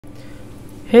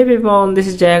Hey everyone, this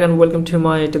is Jack and welcome to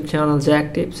my YouTube channel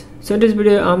Jack Tips. So in this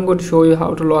video I'm going to show you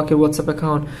how to lock your WhatsApp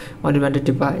account on your vendor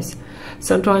device.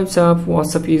 Sometimes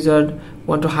WhatsApp user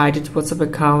want to hide its WhatsApp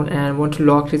account and want to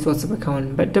lock his WhatsApp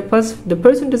account, but the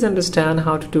person doesn't understand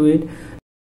how to do it.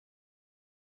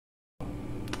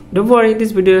 Don't worry, in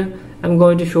this video I'm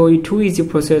going to show you two easy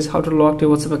process how to lock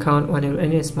your WhatsApp account on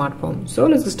any smartphone. So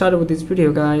let's get started with this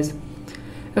video, guys.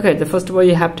 Okay, the first of all,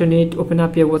 you have to need to open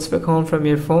up your WhatsApp account from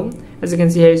your phone. As you can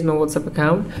see, here is my WhatsApp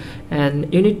account,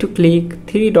 and you need to click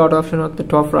three dot option at the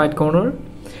top right corner.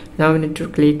 Now you need to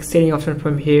click setting option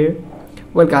from here.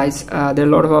 Well guys, there are a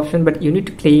lot of options, but you need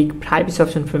to click privacy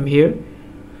option from here.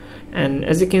 And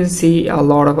as you can see, a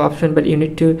lot of options, but you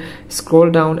need to scroll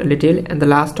down a little, and the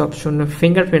last option,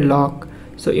 fingerprint lock.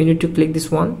 So you need to click this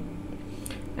one,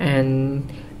 and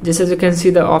just as you can see,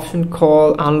 the option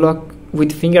called unlock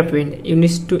with fingerprint, you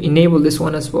need to enable this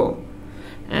one as well.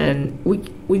 And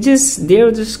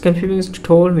they're just confusing,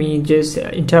 told me just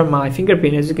enter my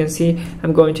fingerprint. As you can see,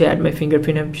 I'm going to add my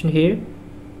fingerprint option here.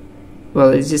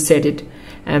 Well, it's just set it,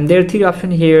 and there are three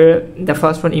options here. The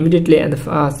first one immediately, and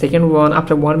the second one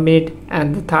after 1 minute,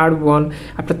 and the third one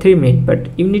after 3 minutes.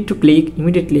 But you need to click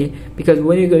immediately, because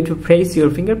when you're going to press your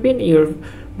fingerprint, your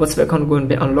WhatsApp account going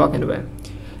to be unlocked anyway.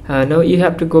 Now you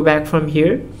have to go back from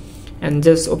here and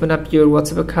just open up your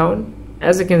WhatsApp account.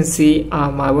 As you can see,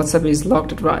 my WhatsApp is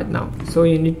locked right now. So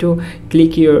you need to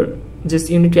click you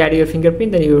need to add your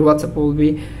fingerprint, then your WhatsApp will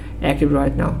be active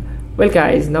right now. Well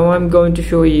guys, now I'm going to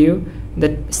show you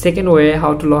the second way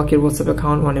how to lock your WhatsApp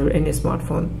account on any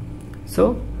smartphone.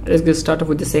 So let's get started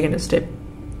with the second step.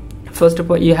 First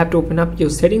of all, you have to open up your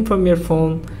setting from your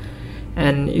phone,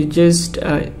 and you just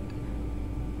and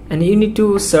you need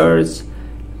to search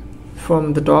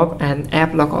from the top and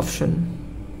app lock option.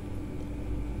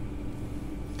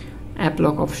 App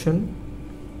lock option.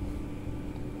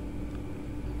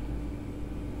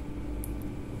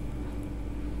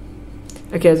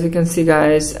 Okay, as you can see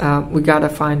guys, we gotta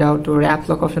find out our app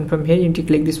lock option from here. You need to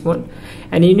click this one,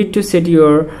 and you need to set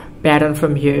your pattern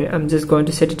from here. I'm just going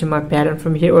to set it to my pattern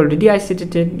from here. Already I set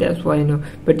it, that's why I know.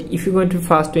 But if you're going to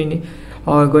fast doing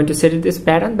going to set it this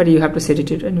pattern, but you have to set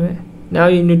it anyway. Now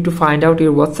you need to find out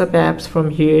your WhatsApp apps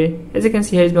from here. As you can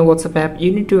see, here is my WhatsApp app.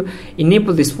 You need to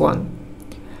enable this one.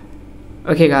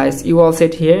 Okay guys, you all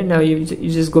set here. Now you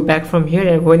just go back from here,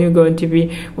 and when you're going to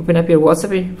be open up your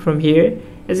WhatsApp from here,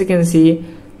 as you can see,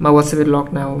 my WhatsApp is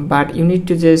locked now. But you need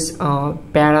to just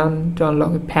pattern to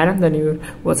unlock a pattern, then your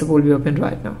WhatsApp will be open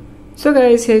right now. So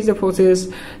guys, here's the process,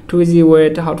 two easy way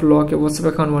to how to lock your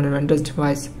WhatsApp account on your Windows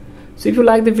device. So if you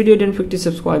like the video, don't forget to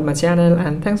subscribe my channel,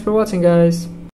 and thanks for watching guys.